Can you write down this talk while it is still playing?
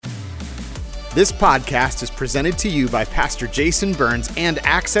This podcast is presented to you by Pastor Jason Burns and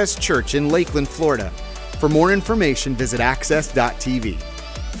Access Church in Lakeland, Florida. For more information, visit access.tv.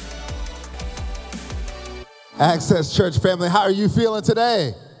 Access Church family, how are you feeling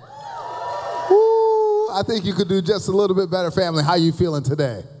today? Woo, I think you could do just a little bit better, family. How are you feeling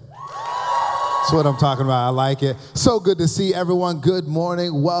today? That's what I'm talking about. I like it. So good to see everyone. Good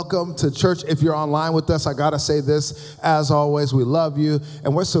morning. Welcome to church. If you're online with us, I got to say this. As always, we love you,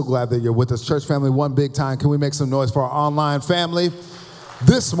 and we're so glad that you're with us. Church family, one big time. Can we make some noise for our online family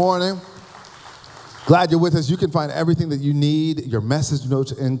this morning? Glad you're with us. You can find everything that you need, your message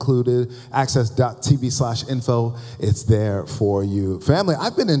notes included, access.tv/info. It's there for you. Family,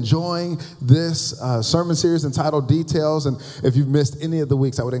 I've been enjoying this sermon series entitled Details, and if you've missed any of the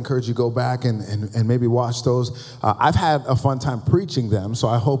weeks, I would encourage you to go back and maybe watch those. I've had a fun time preaching them, so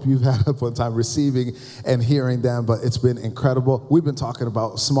I hope you've had a fun time receiving and hearing them, but it's been incredible. We've been talking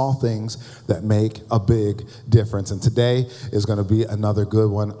about small things that make a big difference, and today is going to be another good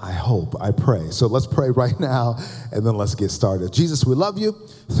one, I hope, I pray. So let's pray right now, and then let's get started. Jesus, we love you.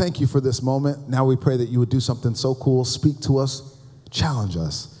 Thank you for this moment. Now we pray that you would do something so cool. Speak to us, challenge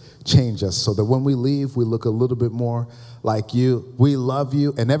us, change us, so that when we leave, we look a little bit more like you. We love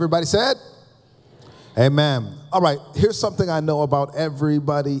you. And everybody said, amen. All right, here's something I know about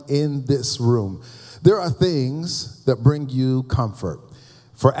everybody in this room. There are things that bring you comfort.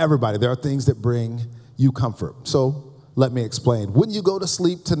 For everybody, there are things that bring you comfort. So let me explain. When you go to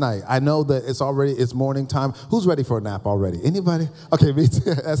sleep tonight, I know that it's morning time. Who's ready for a nap already? Anybody? Okay, me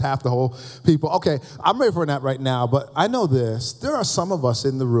too. That's half the whole people. Okay, I'm ready for a nap right now, but I know this. There are some of us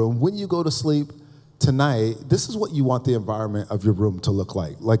in the room, when you go to sleep tonight, this is what you want the environment of your room to look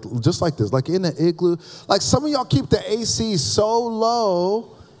like. Like, just like this, like in an igloo. Like some of y'all keep the AC so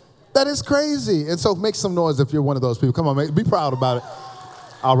low that it's crazy. And so make some noise if you're one of those people. Come on, be proud about it.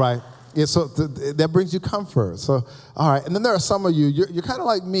 All right. Yeah, so that brings you comfort. So, all right. And then there are some of you, you're kind of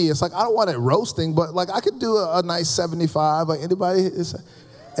like me. It's like, I don't want it roasting, but like I could do a nice 75. Like anybody, is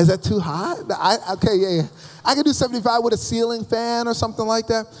that too hot? Yeah. I could do 75 with a ceiling fan or something like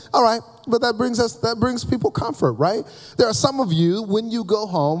that. All right. But that brings people comfort, right? There are some of you, when you go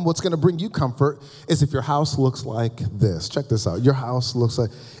home, what's going to bring you comfort is if your house looks like this. Check this out. Your house looks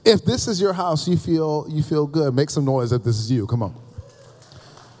like, if this is your house, you feel good. Make some noise if this is you. Come on.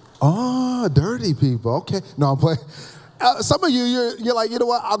 Oh, dirty people. Okay. No, I'm playing. Some of you, you're like, you know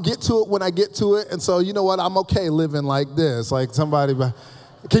what? I'll get to it when I get to it. And so, you know what? I'm okay living like this. Like somebody,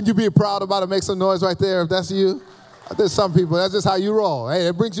 can you be proud about it? Make some noise right there if that's you. There's some people, that's just how you roll. Hey,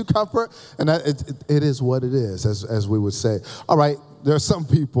 it brings you comfort. And it is what it is, as we would say. All right. There are some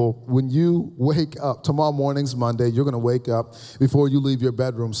people, when you wake up, tomorrow morning's Monday, you're going to wake up before you leave your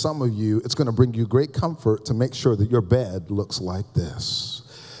bedroom. Some of you, it's going to bring you great comfort to make sure that your bed looks like this.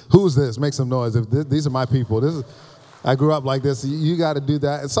 Who's this? Make some noise. These are my people. I grew up like this. You got to do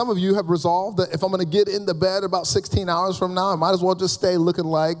that. And some of you have resolved that if I'm going to get in the bed about 16 hours from now, I might as well just stay looking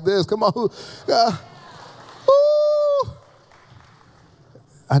like this. Come on.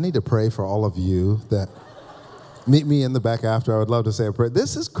 I need to pray for all of you that meet me in the back after. I would love to say a prayer.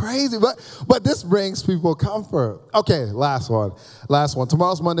 This is crazy, but this brings people comfort. Okay, last one.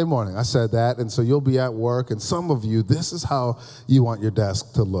 Tomorrow's Monday morning. I said that, and so you'll be at work, and some of you, this is how you want your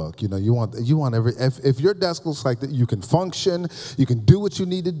desk to look. You know, you want if your desk looks like that, you can function, you can do what you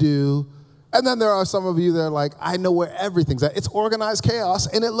need to do. And then there are some of you that are like, I know where everything's at. It's organized chaos,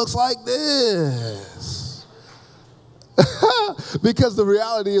 and it looks like this. Because the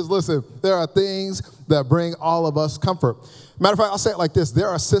reality is, listen, there are things that bring all of us comfort. Matter of fact, I'll say it like this. There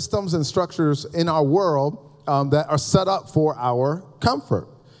are systems and structures in our world that are set up for our comfort.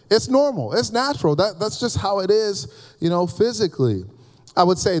 It's normal. It's natural. That's just how it is, physically. I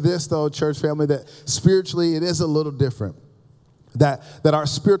would say this, though, church family, that spiritually it is a little different. That our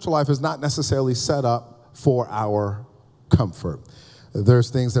spiritual life is not necessarily set up for our comfort. There's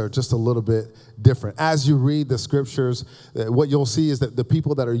things that are just a little bit different. As you read the scriptures, what you'll see is that the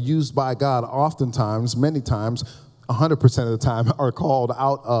people that are used by God oftentimes, many times, 100% of the time, are called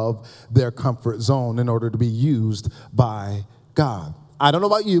out of their comfort zone in order to be used by God. I don't know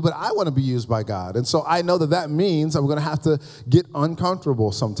about you, but I want to be used by God. And so I know that means I'm going to have to get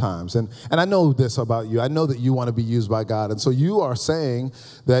uncomfortable sometimes. And I know this about you. I know that you want to be used by God. And so you are saying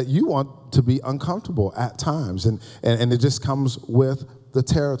that you want to be uncomfortable at times. And it just comes with the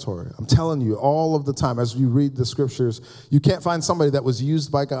territory. I'm telling you, all of the time, as you read the scriptures, you can't find somebody that was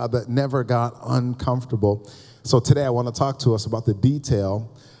used by God that never got uncomfortable. So today I want to talk to us about the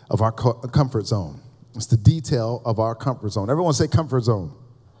detail of our comfort zone. It's the detail of our comfort zone. Everyone say comfort zone.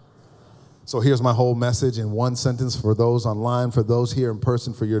 So here's my whole message in one sentence for those online, for those here in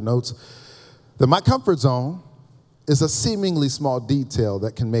person, for your notes. that my comfort zone is a seemingly small detail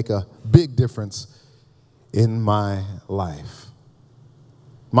that can make a big difference in my life.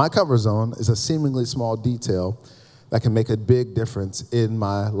 My comfort zone is a seemingly small detail that can make a big difference in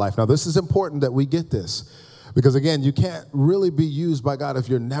my life. Now, this is important that we get this, because again, you can't really be used by God if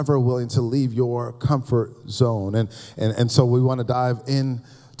you're never willing to leave your comfort zone. And so we want to dive into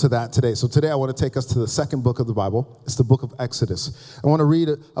that today. So today I want to take us to the second book of the Bible. It's the book of Exodus. I want to read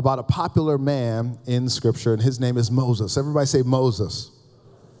about a popular man in Scripture, and his name is Moses. Everybody say Moses.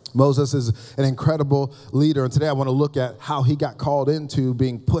 Moses is an incredible leader, and today I want to look at how he got called into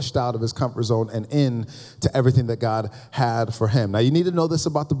being pushed out of his comfort zone and into everything that God had for him. Now, you need to know this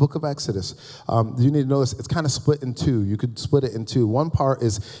about the book of Exodus. You need to know this. It's kind of split in two. You could split it in two. One part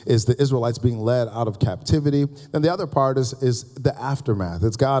is the Israelites being led out of captivity, and the other part is the aftermath.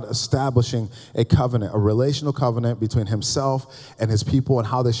 It's God establishing a covenant, a relational covenant between himself and his people, and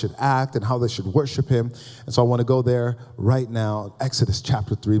how they should act and how they should worship him. And so I want to go there right now. Exodus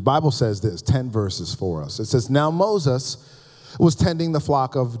chapter 3. The Bible says this, 10 verses for us. It says, now Moses was tending the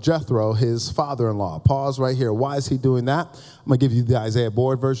flock of Jethro, his father-in-law. Pause right here. Why is he doing that? I'm going to give you the Isaiah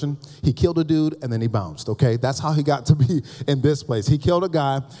Board version. He killed a dude, and then he bounced, okay? That's how he got to be in this place. He killed a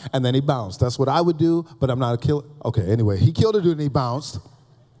guy, and then he bounced. That's what I would do, but I'm not a killer. Okay, anyway, he killed a dude, and he bounced.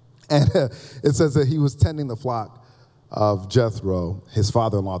 And it says that he was tending the flock of Jethro, his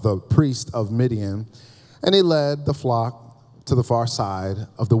father-in-law, the priest of Midian, and he led the flock to the far side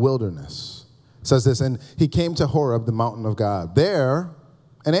of the wilderness. It says this, and he came to Horeb, the mountain of God. There,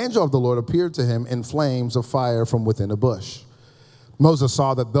 an angel of the Lord appeared to him in flames of fire from within a bush. Moses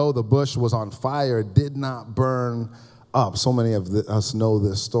saw that though the bush was on fire, it did not burn up. So many of us know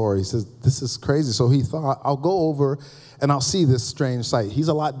this story. He says, this is crazy. So he thought, I'll go over and I'll see this strange sight. He's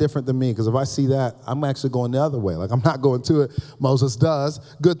a lot different than me, because if I see that, I'm actually going the other way. Like, I'm not going to it. Moses does.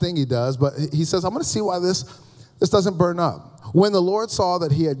 Good thing he does. But he says, I'm going to see why this doesn't burn up. When the Lord saw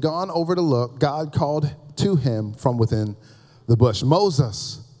that he had gone over to look, God called to him from within the bush.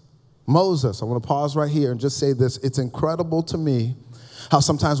 Moses, I want to pause right here and just say this. It's incredible to me how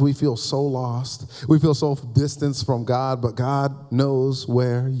sometimes we feel so lost. We feel so distanced from God, but God knows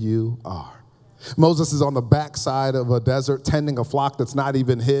where you are. Moses is on the backside of a desert tending a flock that's not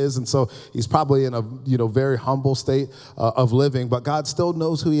even his, and so he's probably in a very humble state of living, but God still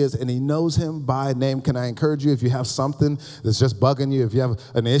knows who he is, and he knows him by name. Can I encourage you, if you have something that's just bugging you, if you have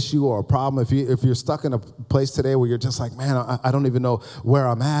an issue or a problem, if you're stuck in a place today where you're just like, man, I don't even know where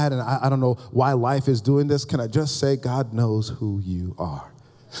I'm at, and I don't know why life is doing this, can I just say God knows who you are?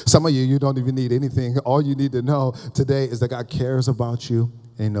 Some of you don't even need anything. All you need to know today is that God cares about you,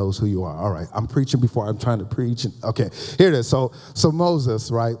 and he knows who you are. All right, I'm preaching before I'm trying to preach. Okay, here it is. So Moses,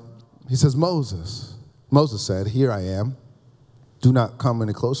 right? He says, Moses said, here I am. Do not come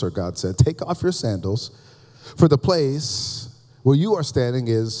any closer, God said. Take off your sandals, for the place where you are standing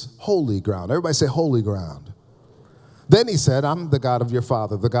is holy ground. Everybody say holy ground. Then he said, I'm the God of your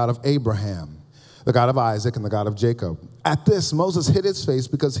father, the God of Abraham, the God of Isaac, and the God of Jacob. At this, Moses hid his face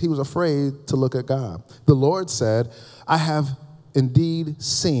because he was afraid to look at God. The Lord said, I have indeed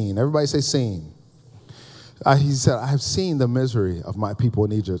seen. Everybody say seen. He said, I have seen the misery of my people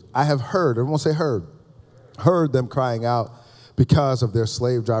in Egypt. I have heard, everyone say heard them crying out because of their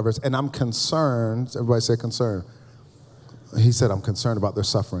slave drivers, and I'm concerned. Everybody say concerned. He said, I'm concerned about their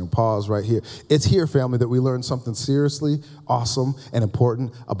suffering. Pause right here. It's here, family, that we learn something seriously awesome and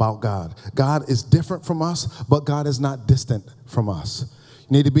important about God. God is different from us, but God is not distant from us.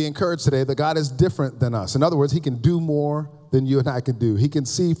 You need to be encouraged today that God is different than us. In other words, he can do more than you and I can do. He can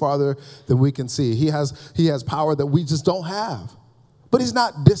see farther than we can see. He has power that we just don't have. But he's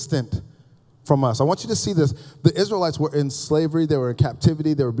not distant from us. I want you to see this. The Israelites were in slavery. They were in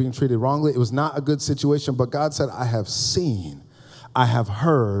captivity. They were being treated wrongly. It was not a good situation, but God said, I have seen, I have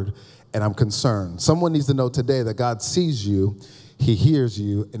heard, and I'm concerned. Someone needs to know today that God sees you, he hears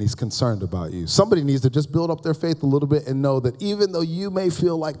you, and he's concerned about you. Somebody needs to just build up their faith a little bit and know that even though you may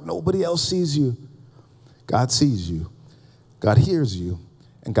feel like nobody else sees you, God sees you, God hears you,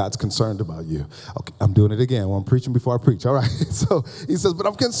 and God's concerned about you. Okay, I'm doing it again. Well, I'm preaching before I preach. All right. So he says, but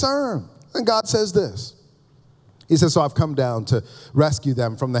I'm concerned. And God says this. He says, so I've come down to rescue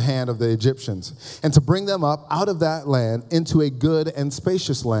them from the hand of the Egyptians and to bring them up out of that land into a good and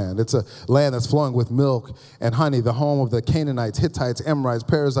spacious land. It's a land that's flowing with milk and honey, the home of the Canaanites, Hittites, Amorites,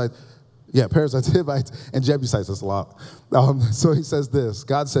 Perizzites, Hivites, and Jebusites. That's a lot. So he says this.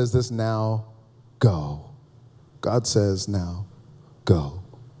 God says this, now go. God says, now go.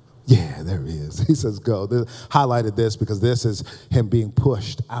 Yeah, there he is. He says, go. Highlighted this because this is him being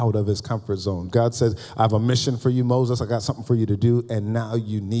pushed out of his comfort zone. God says, I have a mission for you, Moses. I got something for you to do, and now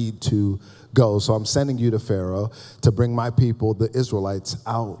you need to go. So I'm sending you to Pharaoh to bring my people, the Israelites,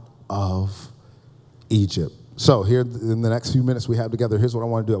 out of Egypt. So here in the next few minutes we have together, here's what I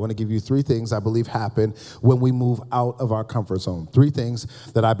want to do. I want to give you 3 things I believe happen when we move out of our comfort zone. 3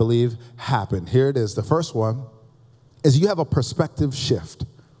 things that I believe happen. Here it is. The first one is you have a perspective shift.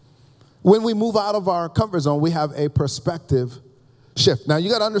 When we move out of our comfort zone, we have a perspective shift. Now, you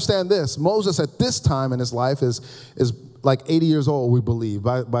got to understand this. Moses at this time in his life is like 80 years old, we believe.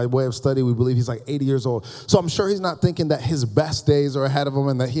 By way of study, we believe he's like 80 years old. So I'm sure he's not thinking that his best days are ahead of him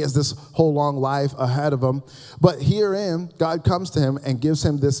and that he has this whole long life ahead of him. But herein, God comes to him and gives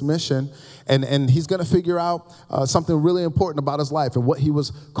him this mission, and he's going to figure out something really important about his life and what he was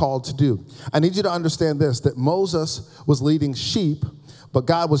called to do. I need you to understand this, that Moses was leading sheep, but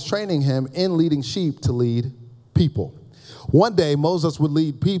God was training him in leading sheep to lead people. One day, Moses would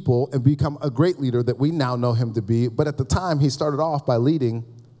lead people and become a great leader that we now know him to be. But at the time, he started off by leading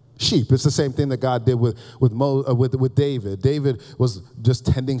sheep. It's the same thing that God did with David. David was just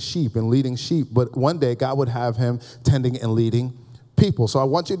tending sheep and leading sheep. But one day, God would have him tending and leading people. So I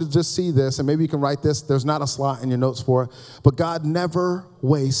want you to just see this, and maybe you can write this. There's not a slot in your notes for it. But God never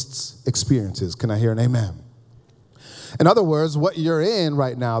wastes experiences. Can I hear an amen? In other words, what you're in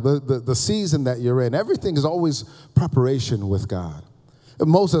right now, the season that you're in, everything is always preparation with God. And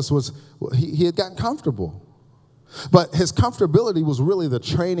Moses he had gotten comfortable. But his comfortability was really the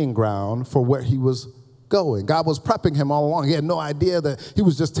training ground for where he was going. God was prepping him all along. He had no idea that he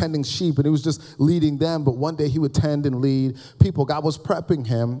was just tending sheep and he was just leading them, but one day he would tend and lead people. God was prepping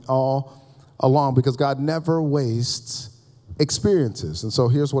him all along because God never wastes experiences. And so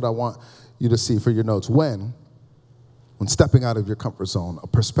here's what I want you to see for your notes. When stepping out of your comfort zone, a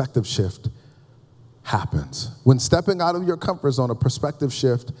perspective shift happens. When stepping out of your comfort zone, a perspective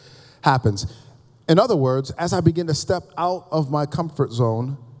shift happens. In other words, as I begin to step out of my comfort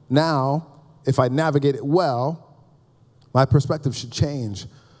zone, now, if I navigate it well, my perspective should change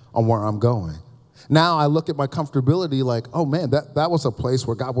on where I'm going. Now I look at my comfortability like, oh man, that was a place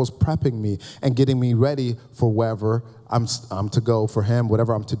where God was prepping me and getting me ready for wherever I'm to go for him,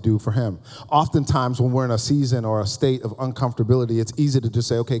 whatever I'm to do for him. Oftentimes when we're in a season or a state of uncomfortability, it's easy to just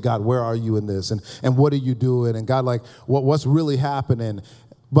say, okay, God, where are you in this? And what are you doing? And God, like, what's really happening?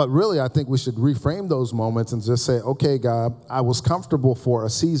 But really, I think we should reframe those moments and just say, okay, God, I was comfortable for a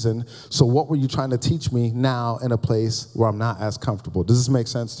season, so what were you trying to teach me now in a place where I'm not as comfortable? Does this make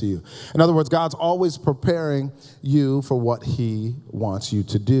sense to you? In other words, God's always preparing you for what he wants you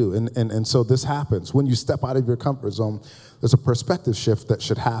to do. And so this happens. When you step out of your comfort zone, there's a perspective shift that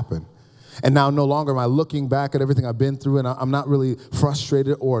should happen. And now no longer am I looking back at everything I've been through and I'm not really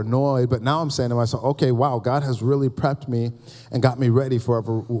frustrated or annoyed, but now I'm saying to myself, okay, wow, God has really prepped me and got me ready for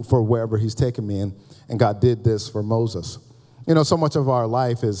wherever he's taken me. And God did this for Moses. You know, so much of our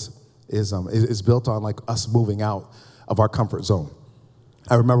life is built on like us moving out of our comfort zone.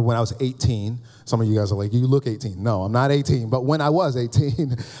 I remember when I was 18, some of you guys are like, you look 18. No, I'm not 18. But when I was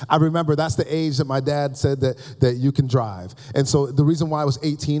 18, I remember that's the age that my dad said that you can drive. And so the reason why I was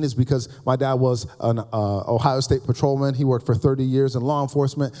 18 is because my dad was an Ohio State patrolman. He worked for 30 years in law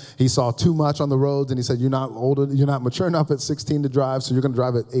enforcement. He saw too much on the roads, and he said, you're not mature enough at 16 to drive, so you're going to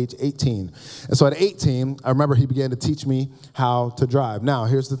drive at age 18. And so at 18, I remember he began to teach me how to drive. Now,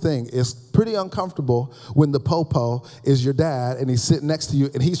 here's the thing. It's pretty uncomfortable when the popo is your dad, and he's sitting next to you,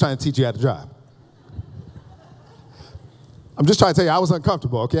 and he's trying to teach you how to drive. I'm just trying to tell you, I was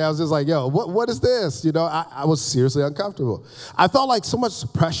uncomfortable, okay? I was just like, yo, what is this? You know, I was seriously uncomfortable. I felt like so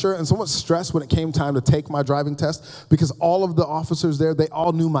much pressure and so much stress when it came time to take my driving test because all of the officers there, they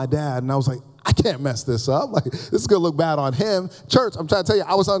all knew my dad. And I was like, I can't mess this up. Like, this is going to look bad on him. Church, I'm trying to tell you,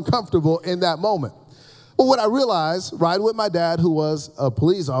 I was uncomfortable in that moment. But what I realized, riding with my dad, who was a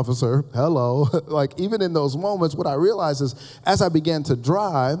police officer, hello, like even in those moments, what I realized is as I began to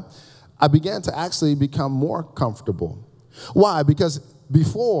drive, I began to actually become more comfortable. Why? Because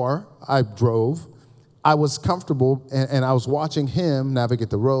before I drove, I was comfortable and I was watching him navigate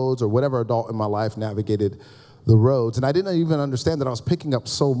the roads or whatever adult in my life navigated the roads. And I didn't even understand that I was picking up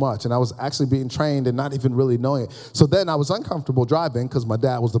so much and I was actually being trained and not even really knowing it. So then I was uncomfortable driving because my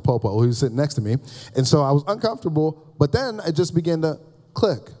dad was the popo who was sitting next to me. And so I was uncomfortable, but then it just began to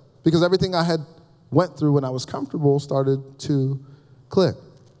click because everything I had went through when I was comfortable started to click.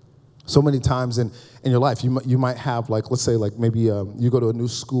 So many times in your life, you might have, like, let's say, like maybe you go to a new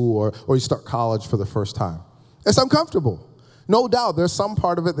school or you start college for the first time. It's uncomfortable. No doubt there's some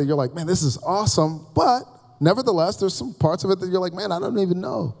part of it that you're like, man, this is awesome. But nevertheless, there's some parts of it that you're like, man, I don't even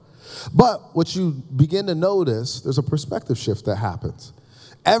know But what you begin to notice, there's a perspective shift that happens.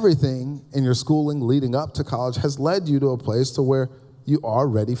 Everything in your schooling leading up to college has led you to a place to where you are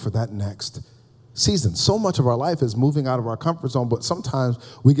ready for that next season. So much of our life is moving out of our comfort zone, but sometimes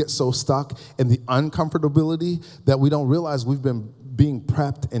we get so stuck in the uncomfortability that we don't realize we've been being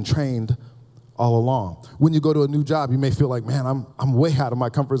prepped and trained all along. When you go to a new job, you may feel like, man, I'm way out of my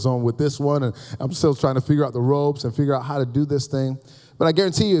comfort zone with this one, and I'm still trying to figure out the ropes and figure out how to do this thing. But I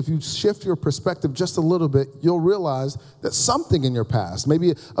guarantee you, if you shift your perspective just a little bit, you'll realize that something in your past,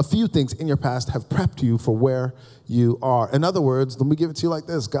 maybe a few things in your past, have prepped you for where you are. In other words, let me give it to you like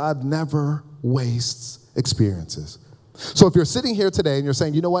this: God never wastes experiences. So if you're sitting here today and you're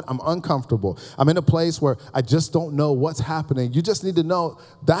saying, you know what, I'm uncomfortable, I'm in a place where I just don't know what's happening, you just need to know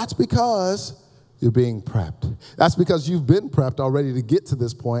that's because you're being prepped. That's because you've been prepped already to get to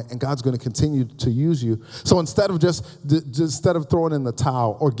this point, and God's going to continue to use you. So instead of throwing in the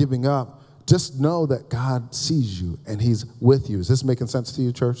towel or giving up, just know that God sees you and he's with you. Is this making sense to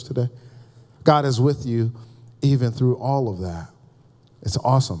you, church, today? God is with you even through all of that. It's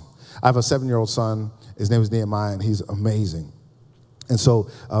awesome. I have a 7-year-old son. His name is Nehemiah, and he's amazing. And so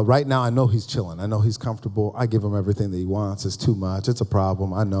right now I know he's chilling. I know he's comfortable. I give him everything that he wants. It's too much. It's a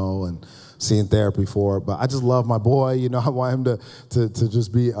problem, I know, and seeing therapy for it. But I just love my boy. You know, I want him to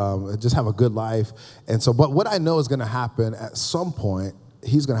just be, just have a good life. And so, but what I know is going to happen at some point,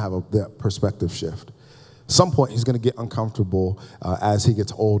 he's going to have that perspective shift. At some point, he's going to get uncomfortable as he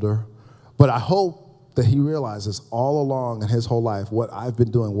gets older. But I hope that he realizes all along in his whole life what I've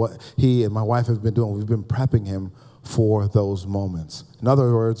been doing, what he and my wife have been doing. We've been prepping him for those moments. In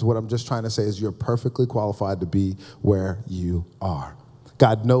other words, what I'm just trying to say is you're perfectly qualified to be where you are.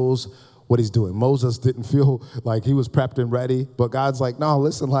 God knows what he's doing. Moses didn't feel like he was prepped and ready, but God's like, no,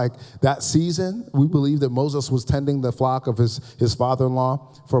 listen, like that season, we believe that Moses was tending the flock of his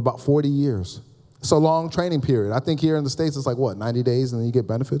father-in-law for about 40 years. It's a long training period. I think here in the States, it's like, what, 90 days and then you get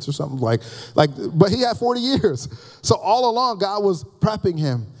benefits or something? But he had 40 years. So all along, God was prepping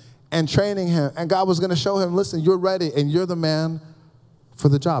him and training him, and God was going to show him, listen, you're ready and you're the man for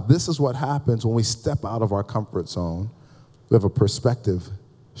the job. This is what happens when we step out of our comfort zone. We have a perspective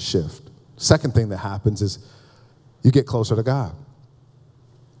shift. Second thing that happens is you get closer to God.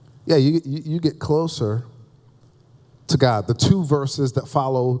 Yeah, you get closer to God. The two verses that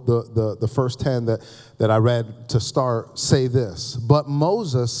follow the first 10 that I read to start say this: but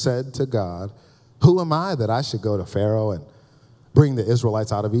Moses said to God, who am I that I should go to Pharaoh and bring the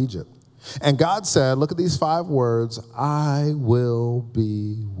Israelites out of Egypt? And God said, look at these 5 words, I will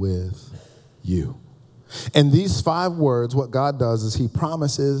be with you. And these 5 words, what God does is he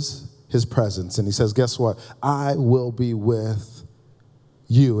promises his presence. And he says, guess what? I will be with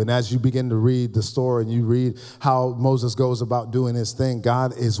you. And as you begin to read the story and you read how Moses goes about doing his thing,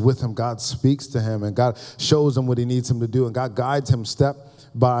 God is with him. God speaks to him and God shows him what he needs him to do. And God guides him step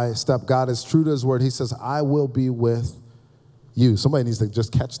by step. God is true to his word. He says, I will be with you. Somebody needs to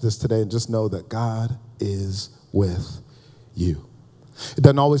just catch this today and just know that God is with you. It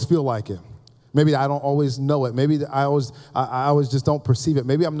doesn't always feel like it. Maybe I don't always know it. Maybe I always just don't perceive it.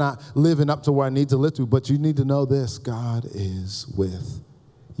 Maybe I'm not living up to where I need to live to, but you need to know this: God is with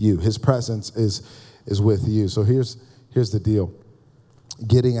you. His presence is with you. So here's the deal.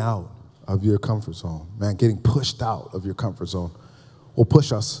 Getting out of your comfort zone, man, getting pushed out of your comfort zone will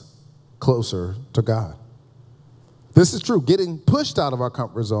push us closer to God. This is true. Getting pushed out of our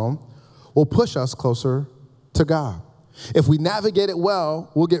comfort zone will push us closer to God. If we navigate it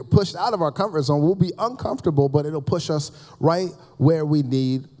well, we'll get pushed out of our comfort zone. We'll be uncomfortable, but it'll push us right where we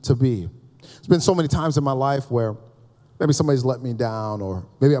need to be. There's been so many times in my life where maybe somebody's let me down, or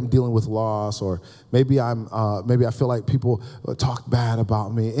maybe I'm dealing with loss, or maybe I feel like people talk bad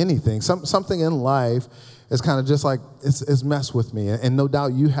about me. Anything, something in life is kind of just like it's messed with me, and no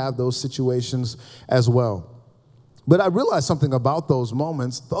doubt you have those situations as well. But I realized something about those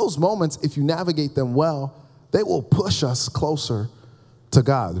moments. Those moments, if you navigate them well, they will push us closer to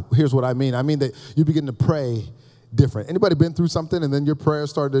God. Here's what I mean. I mean that you begin to pray different. Anybody been through something and then your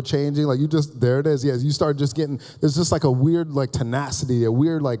prayers started changing? Like there it is. Yes, you start just getting, there's just like a weird like tenacity, a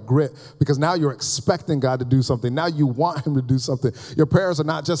weird like grit, because now you're expecting God to do something. Now you want him to do something. Your prayers are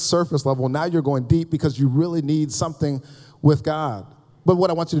not just surface level. Now you're going deep because you really need something with God. But what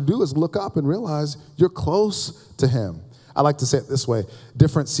I want you to do is look up and realize you're close to him. I like to say it this way: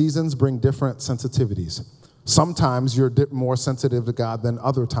 different seasons bring different sensitivities. Sometimes you're more sensitive to God than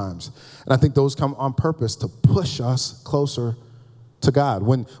other times. And I think those come on purpose to push us closer to God.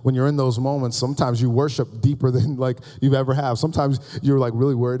 When you're in those moments, sometimes you worship deeper than like you've ever have. Sometimes you're like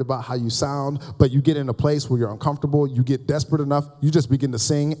really worried about how you sound, but you get in a place where you're uncomfortable, you get desperate enough, you just begin to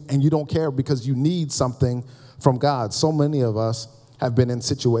sing and you don't care because you need something from God. So many of us have been in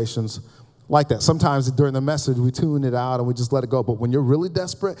situations like that. Sometimes during the message, we tune it out and we just let it go. But when you're really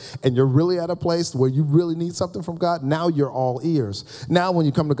desperate and you're really at a place where you really need something from God, now you're all ears. Now when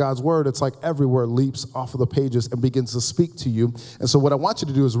you come to God's word, it's like every word leaps off of the pages and begins to speak to you. And so what I want you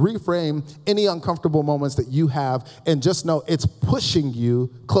to do is reframe any uncomfortable moments that you have and just know it's pushing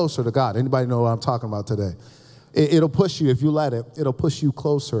you closer to God. Anybody know what I'm talking about today? It'll push you, if you let it, it'll push you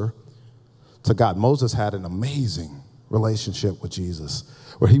closer to God. Moses had an amazing relationship with Jesus,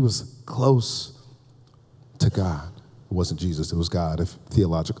 where he was close to God. It wasn't Jesus, it was God, if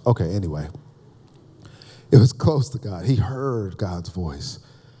theological. Okay, anyway. It was close to God. He heard God's voice.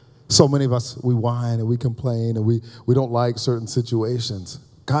 So many of us, we whine and we complain and we don't like certain situations.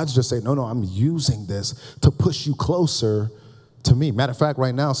 God's just saying, no, I'm using this to push you closer to me. Matter of fact,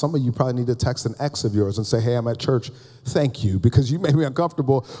 right now, some of you probably need to text an ex of yours and say, hey, I'm at church. Thank you, because you made me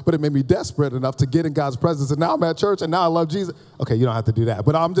uncomfortable, but it made me desperate enough to get in God's presence. And now I'm at church and now I love Jesus. Okay, you don't have to do that.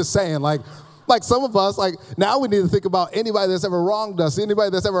 But I'm just saying, like some of us, like now we need to think about anybody that's ever wronged us,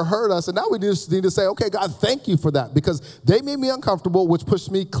 anybody that's ever hurt us. And now we just need to say, okay, God, thank you for that, because they made me uncomfortable, which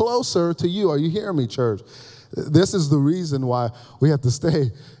pushed me closer to you. Are you hearing me, church? This is the reason why we have to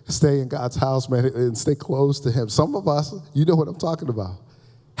stay in God's house, man, and stay close to him. Some of us, you know what I'm talking about.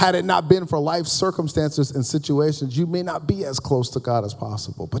 Had it not been for life circumstances and situations, you may not be as close to God as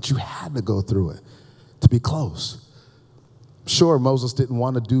possible, but you had to go through it to be close. Sure, Moses didn't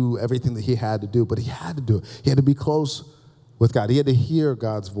want to do everything that he had to do, but he had to do it. He had to be close with God. He had to hear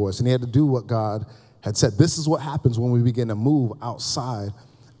God's voice, and he had to do what God had said. This is what happens when we begin to move outside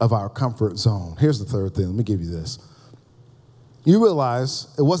of our comfort zone. Here's the third thing. Let me give you this. You realize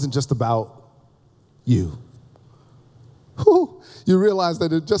it wasn't just about you. You realize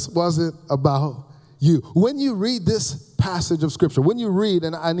that it just wasn't about you. When you read this passage of Scripture, when you read,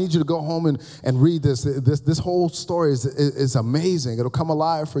 and I need you to go home and read this whole story is amazing. It'll come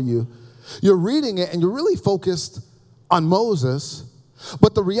alive for you. You're reading it, and you're really focused on Moses,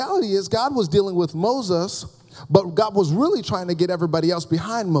 but the reality is God was dealing with Moses, but God was really trying to get everybody else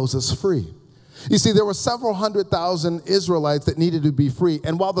behind Moses free. You see, there were several 100,000 Israelites that needed to be free.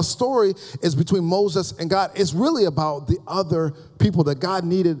 And while the story is between Moses and God, it's really about the other people that God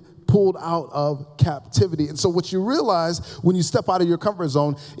needed pulled out of captivity. And so what you realize when you step out of your comfort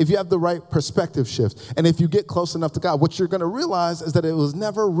zone, if you have the right perspective shift, and if you get close enough to God, what you're going to realize is that it was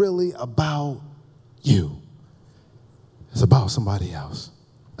never really about you. It's about somebody else.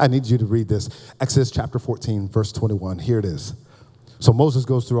 I need you to read this. Exodus chapter 14, verse 21. Here it is. So Moses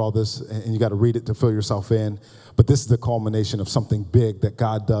goes through all this, and you got to read it to fill yourself in. But this is the culmination of something big that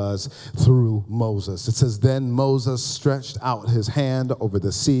God does through Moses. It says, then Moses stretched out his hand over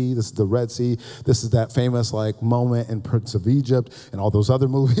the sea. This is the Red Sea. This is that famous moment in Prince of Egypt and all those other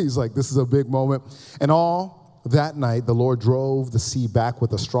movies. This is a big moment. And all that night, the Lord drove the sea back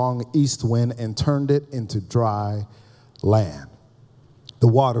with a strong east wind and turned it into dry land. The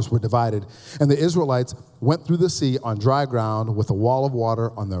waters were divided, and the Israelites went through the sea on dry ground with a wall of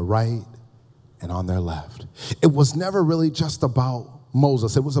water on their right and on their left. It was never really just about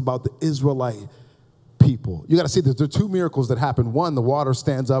Moses. It was about the Israelite people. You got to see that there are two miracles that happen. One, the water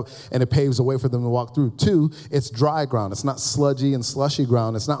stands up and it paves a way for them to walk through. Two, it's dry ground. It's not sludgy and slushy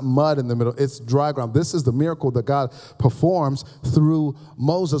ground. It's not mud in the middle. It's dry ground. This is the miracle that God performs through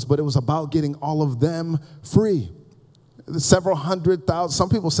Moses, but it was about getting all of them free. Several 100,000, some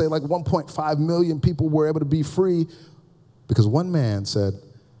people say 1.5 million people were able to be free because one man said,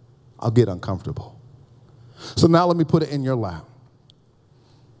 I'll get uncomfortable. So now let me put it in your lap.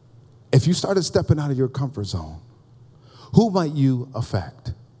 If you started stepping out of your comfort zone, who might you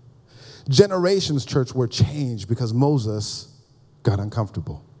affect? Generations, church, were changed because Moses got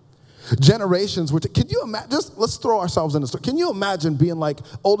uncomfortable. Generations, can you imagine, let's throw ourselves in the story. Can you imagine being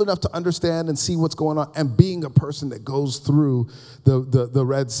old enough to understand and see what's going on and being a person that goes through the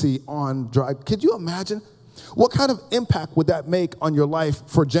Red Sea on dry? Could you imagine? What kind of impact would that make on your life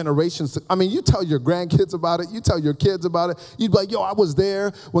for generations? You tell your grandkids about it. You tell your kids about it. You'd be like, I was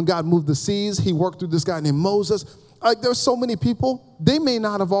there when God moved the seas. He worked through this guy named Moses. There's so many people, they may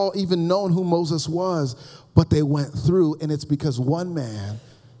not have all even known who Moses was, but they went through, and it's because one man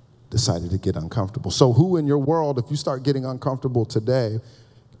decided to get uncomfortable. So who in your world, if you start getting uncomfortable today,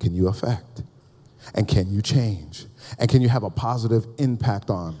 can you affect? And can you change? And can you have a positive impact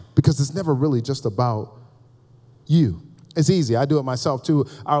on? Because it's never really just about you. It's easy. I do it myself too.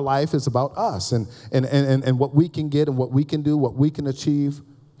 Our life is about us and what we can get and what we can do, what we can achieve.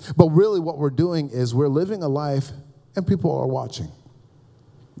 But really what we're doing is we're living a life and people are watching.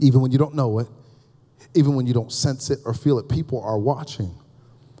 Even when you don't know it, even when you don't sense it or feel it, people are watching.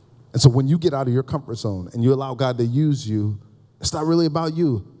 And so when you get out of your comfort zone and you allow God to use you, it's not really about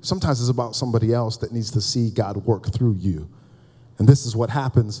you. Sometimes it's about somebody else that needs to see God work through you. And this is what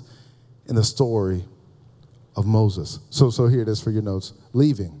happens in the story of Moses. So here it is for your notes.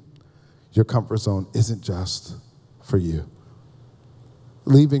 Leaving your comfort zone isn't just for you.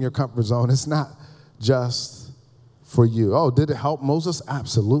 Leaving your comfort zone is not just for you. Oh, did it help Moses?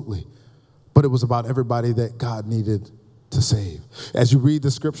 Absolutely. But it was about everybody that God needed to save. As you read the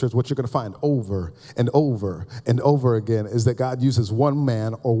scriptures, what you're going to find over and over and over again is that God uses one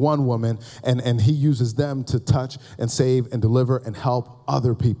man or one woman, and he uses them to touch and save and deliver and help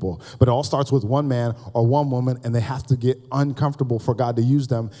other people. But it all starts with one man or one woman, and they have to get uncomfortable for God to use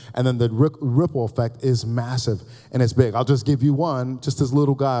them, and then the ripple effect is massive and it's big. I'll just give you one, just this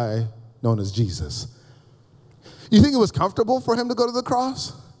little guy known as Jesus. You think it was comfortable for him to go to the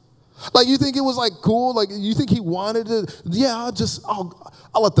cross? Like, you think it was, like, cool? Like, you think he wanted to, yeah,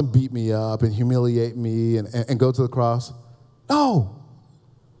 I'll let them beat me up and humiliate me and go to the cross? No.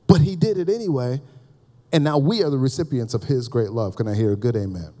 But he did it anyway, and now we are the recipients of his great love. Can I hear a good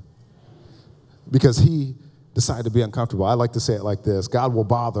amen? Because he decided to be uncomfortable. I like to say it like this: God will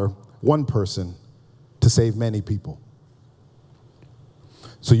bother one person to save many people.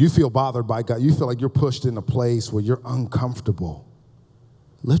 So you feel bothered by God. You feel like you're pushed in a place where you're uncomfortable.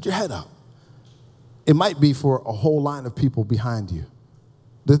 Lift your head up. It might be for a whole line of people behind you.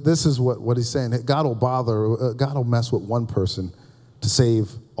 This is what he's saying. God will mess with one person to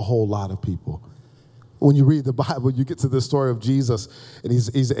save a whole lot of people. When you read the Bible, you get to the story of Jesus, and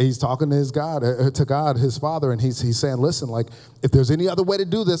he's talking to God, his Father, and he's saying, listen, like, if there's any other way to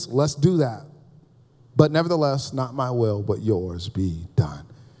do this, let's do that. But nevertheless, not my will, but yours be done.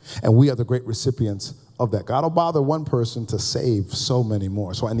 And we are the great recipients of that. God will bother one person to save so many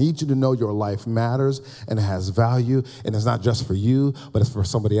more. So I need you to know your life matters and it has value, and it's not just for you, but it's for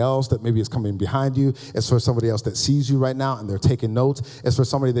somebody else that maybe is coming behind you. It's for somebody else that sees you right now and they're taking notes. It's for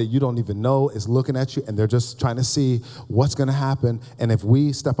somebody that you don't even know is looking at you and they're just trying to see what's going to happen. And if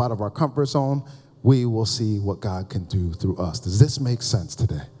we step out of our comfort zone, we will see what God can do through us. Does this make sense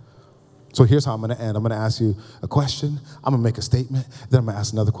today? So here's how I'm going to end. I'm going to ask you a question. I'm going to make a statement. Then I'm going to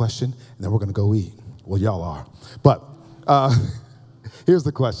ask another question, and then we're going to go eat. Well, y'all are. But here's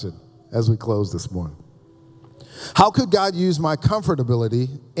the question as we close this morning. How could God use my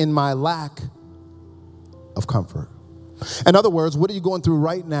comfortability in my lack of comfort? In other words, what are you going through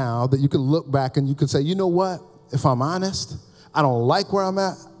right now that you can look back and you can say, you know what? If I'm honest, I don't like where I'm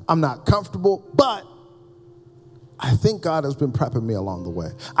at. I'm not comfortable, but I think God has been prepping me along the way.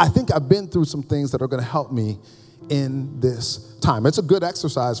 I think I've been through some things that are going to help me in this time. It's a good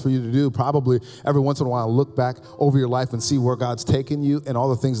exercise for you to do, probably every once in a while. Look back over your life and see where God's taken you and all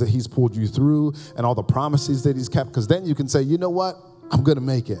the things that he's pulled you through and all the promises that he's kept, because then you can say, you know what? I'm going to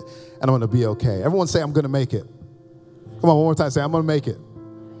make it, and I'm going to be okay. Everyone say, I'm going to make it. Come on, one more time. Say, I'm going to make it.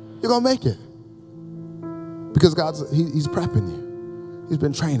 You're going to make it. Because he's prepping you. He's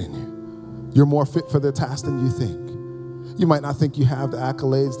been training you. You're more fit for the task than you think. You might not think you have the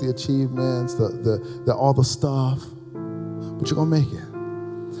accolades, the achievements, the all the stuff, but you're going to make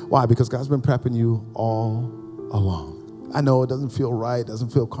it. Why? Because God's been prepping you all along. I know it doesn't feel right,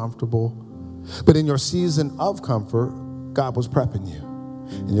 doesn't feel comfortable, but in your season of comfort, God was prepping you.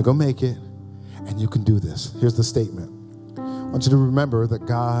 And you're going to make it, and you can do this. Here's the statement. I want you to remember that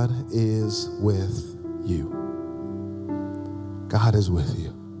God is with you. God is with you.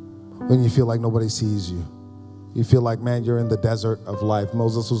 When you feel like nobody sees you, you feel like, man, you're in the desert of life.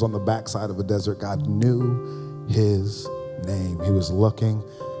 Moses was on the backside of a desert. God knew his name. He was looking,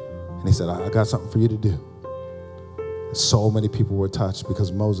 and he said, I got something for you to do. So many people were touched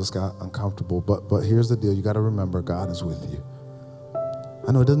because Moses got uncomfortable. But here's the deal. You got to remember, God is with you.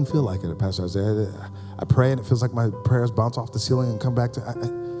 I know it doesn't feel like it, Pastor Isaiah. I pray, and it feels like my prayers bounce off the ceiling and come back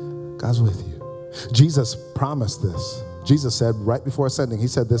to God's with you. Jesus promised this. Jesus said right before ascending, he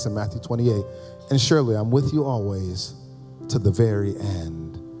said this in Matthew 28, and surely I'm with you always to the very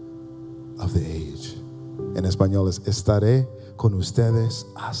end of the age. En español es, estaré con ustedes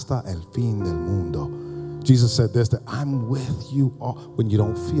hasta el fin del mundo. Jesus said this, that I'm with you all when you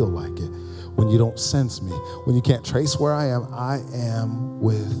don't feel like it, when you don't sense me, when you can't trace where I am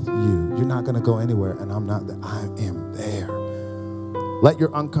with you. You're not going to go anywhere, and I'm not there. I am there. Let your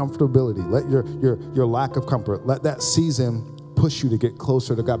uncomfortability, let your lack of comfort, let that season push you to get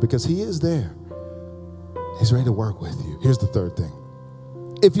closer to God, because he is there. He's ready to work with you. Here's the third thing.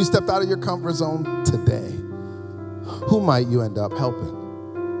 If you stepped out of your comfort zone today, who might you end up helping?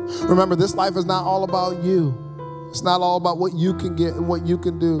 Remember, this life is not all about you. It's not all about what you can get and what you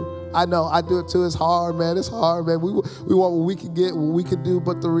can do. I know, I do it too. It's hard, man. It's hard, man. We want what we can get, what we can do.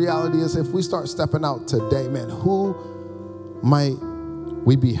 But the reality is, if we start stepping out today, man, who might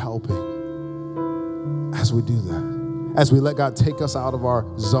we be helping as we do that? As we let God take us out of our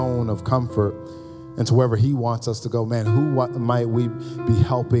zone of comfort and to wherever he wants us to go, man, what might we be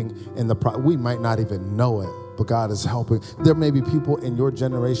helping in the we might not even know it, but God is helping. There may be people in your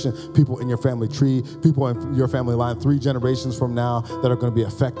generation, people in your family tree, people in your family line 3 generations from now that are going to be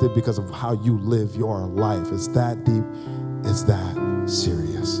affected because of how you live your life. It's that deep. It's that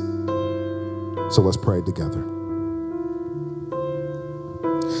serious. So let's pray together.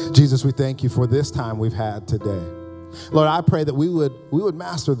 Jesus, we thank you for this time we've had today. Lord, I pray that we would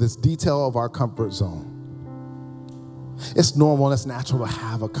master this detail of our comfort zone. It's normal and it's natural to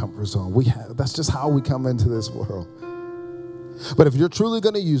have a comfort zone. That's just how we come into this world. But if you're truly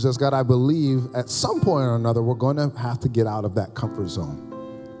going to use us, God, I believe at some point or another, we're going to have to get out of that comfort zone.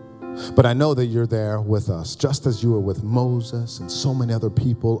 But I know that you're there with us, just as you were with Moses and so many other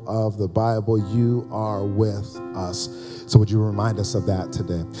people of the Bible. You are with us. So would you remind us of that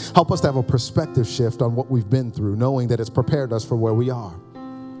today? Help us to have a perspective shift on what we've been through, knowing that it's prepared us for where we are.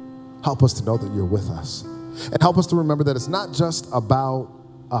 Help us to know that you're with us. And help us to remember that it's not just about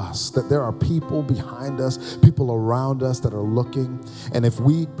us, that there are people behind us, people around us that are looking. And if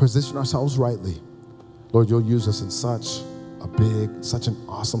we position ourselves rightly, Lord, you'll use us in such an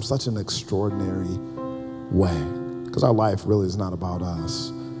awesome, such an extraordinary way. Because our life really is not about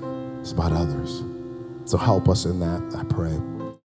us. It's about others. So help us in that, I pray.